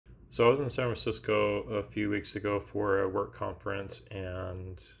So I was in San Francisco a few weeks ago for a work conference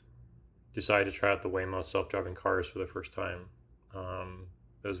and decided to try out the Waymo self-driving cars for the first time. Um,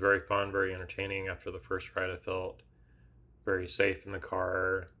 it was very fun, very entertaining. After the first ride, I felt very safe in the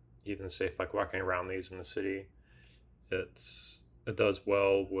car, even safe like walking around these in the city. It does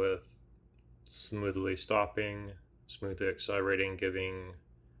well with smoothly stopping, smoothly accelerating, giving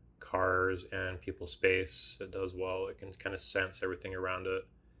cars and people space. It does well. It can kind of sense everything around it,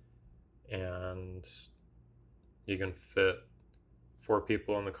 and you can fit four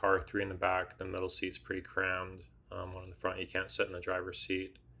people in the car, three in the back. The middle seat's pretty crammed. One in the front, you can't sit in the driver's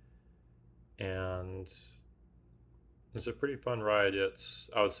seat. And it's a pretty fun ride.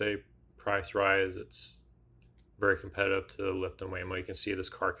 I would say, price rise, it's very competitive to Lyft and Waymo. You can see this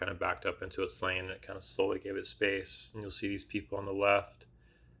car kind of backed up into its lane and it kind of slowly gave it space. And you'll see these people on the left.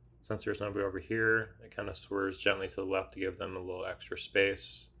 Since there's nobody over here, it kind of swerves gently to the left to give them a little extra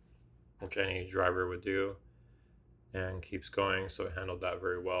space, which any driver would do, and keeps going. So it handled that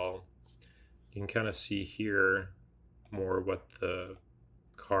very well. You can kind of see here more what the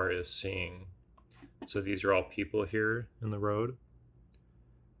car is seeing. So these are all people here in the road.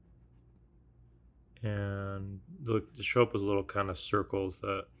 And the show up was little kind of circles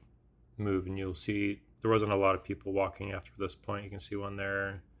that move, and you'll see there wasn't a lot of people walking after this point. You can see one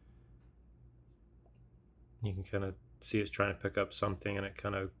there. You can kind of see it's trying to pick up something, and it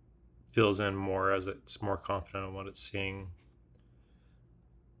kind of fills in more as it's more confident on what it's seeing.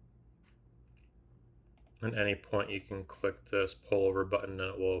 At any point, you can click this pull over button,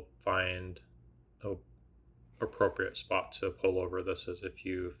 and it will find a appropriate spot to pull over. This is if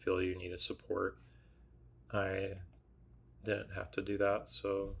you feel you need a support. I didn't have to do that,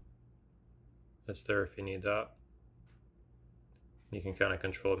 so it's there if you need that. You can kind of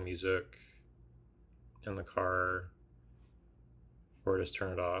control music in the car or just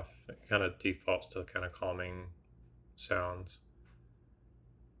turn it off. It kind of defaults to kind of calming sounds.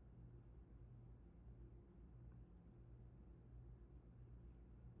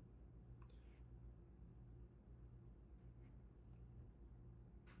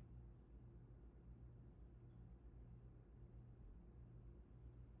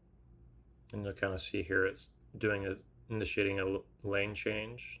 And you'll kind of see here it's initiating a lane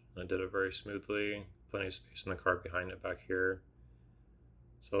change. I did it very smoothly. Plenty of space in the car behind it back here.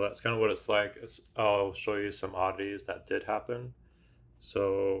 So that's kind of what it's like. I'll show you some oddities that did happen.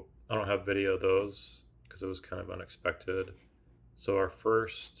 So I don't have video of those because it was kind of unexpected. So our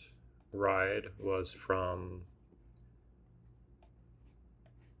first ride was from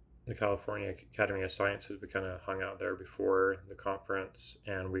the California Academy of Sciences. We kind of hung out there before the conference,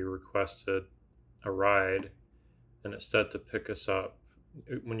 and we requested a ride, and it said to pick us up.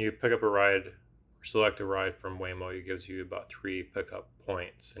 When you pick up a ride or select a ride from Waymo, it gives you about 3 pickup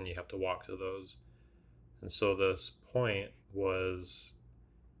points, and you have to walk to those. And so this point was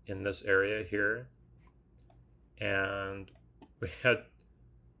in this area here, and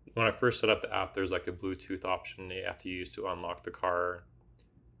when I first set up the app, there's like a Bluetooth option you have to use to unlock the car.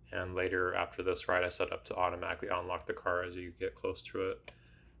 And later, after this ride, I set up to automatically unlock the car as you get close to it.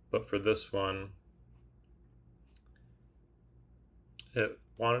 But for this one, it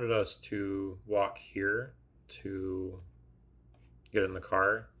wanted us to walk here to get in the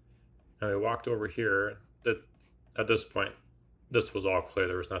car. And we walked over here. At this point, this was all clear.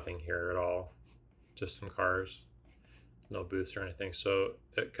 There was nothing here at all, just some cars, no booths or anything. So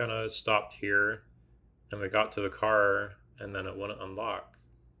it kind of stopped here, and we got to the car, and then it wouldn't unlock.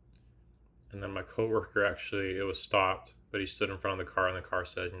 And then my coworker it was stopped, but he stood in front of the car, and the car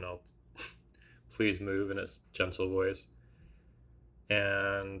said, please move, in its gentle voice.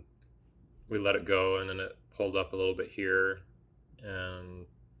 And we let it go, and then it pulled up a little bit here, and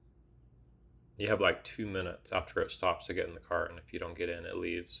you have like 2 minutes after it stops to get in the car, and if you don't get in, it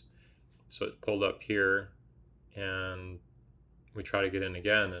leaves. So it pulled up here, and we try to get in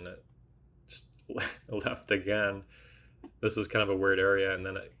again, and it left again. This is kind of a weird area, and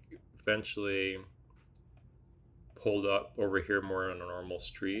then it eventually pulled up over here more on a normal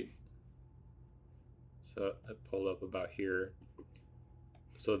street. So it pulled up about here.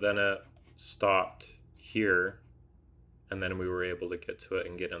 So then it stopped here, and then we were able to get to it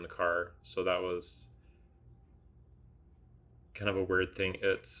and get in the car. So that was kind of a weird thing.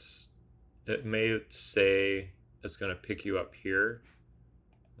 It may say it's going to pick you up here.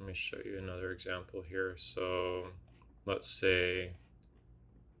 Let me show you another example here. So let's say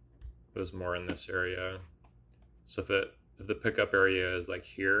it was more in this area. So if the pickup area is like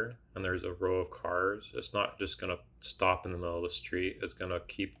here and there's a row of cars, it's not just going to stop in the middle of the street. It's going to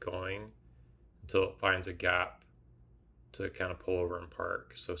keep going until it finds a gap to kind of pull over and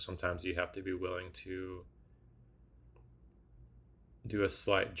park. So sometimes you have to be willing to do a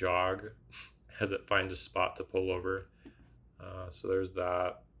slight jog as it finds a spot to pull over. So there's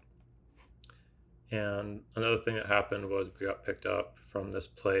that. And another thing that happened was we got picked up from this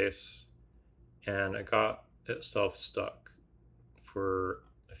place and it got itself stuck for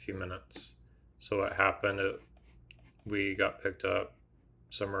a few minutes. So what happened, we got picked up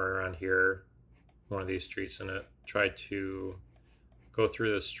somewhere around here, one of these streets, and it tried to go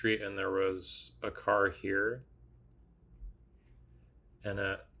through the street and there was a car here. And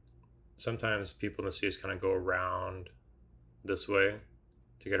sometimes people in the cities kind of go around this way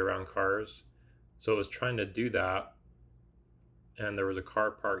to get around cars. So it was trying to do that, and there was a car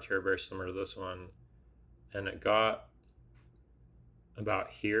parked here very similar to this one, and it got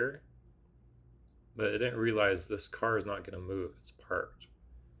about here, but it didn't realize this car is not going to move. It's parked.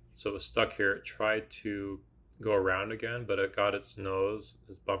 So it was stuck here. It tried to go around again, but it got its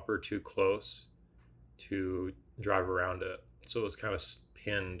bumper too close to drive around it. So it was kind of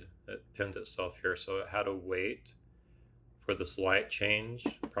pinned. It pinned itself here. So it had to wait for this light change,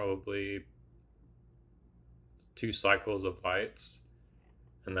 probably 2 cycles of lights,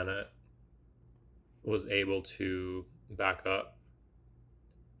 and then it was able to back up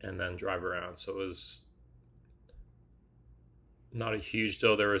and then drive around. So it was not a huge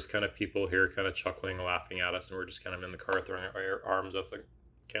deal. There was kind of people here kind of chuckling and laughing at us, and we're just kind of in the car throwing our arms up like,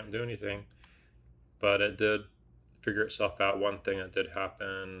 can't do anything. But it did figure itself out. One thing that did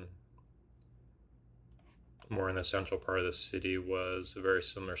happen more in the central part of the city was a very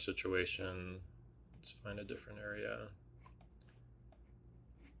similar situation. Let's find a different area.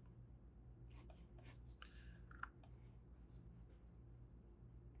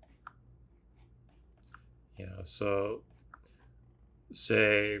 Yeah, so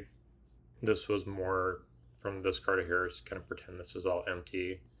say this was more from this car to here, just kind of pretend this is all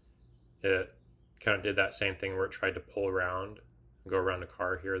empty. It kind of did that same thing where it tried to pull around, go around a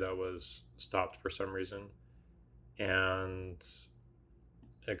car here that was stopped for some reason. And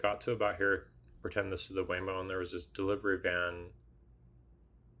it got to about here, pretend this is the Waymo, and there was this delivery van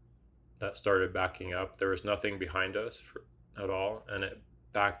that started backing up. There was nothing behind us at all, and it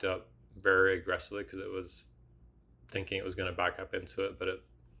backed up very aggressively because it was thinking it was going to back up into it, but it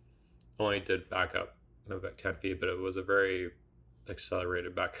only did back up about 10 feet, but it was a very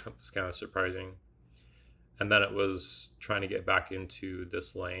accelerated backup. It's kind of surprising. And then it was trying to get back into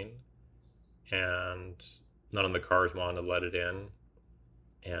this lane, and none of the cars wanted to let it in,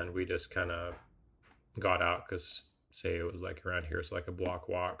 and we just kind of got out because say it was like around here, it's like a block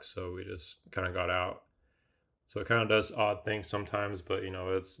walk, so we just kind of got out. So it kind of does odd things sometimes, but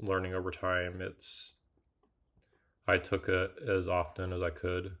it's learning over time. I took it as often as I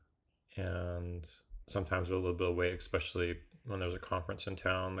could, and sometimes with a little bit of wait, especially when there's a conference in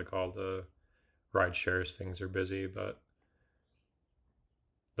town, like all the ride shares things are busy, but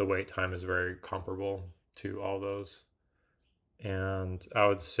the wait time is very comparable to all those. And I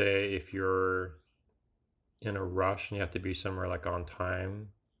would say if you're in a rush and you have to be somewhere like on time,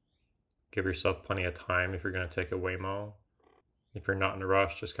 give yourself plenty of time if you're going to take a Waymo. If you're not in a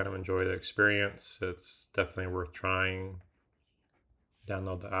rush, just kind of enjoy the experience. It's definitely worth trying.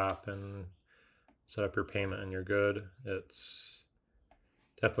 Download the app and set up your payment and you're good. It's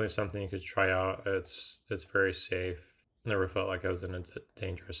definitely something you could try out. It's very safe. Never felt like I was in a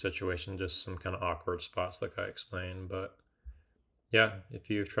dangerous situation, just some kind of awkward spots like I explained. But yeah, if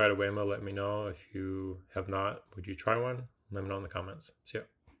you've tried a Waymo, let me know. If you have not, would you try one? Let me know in the comments. See ya.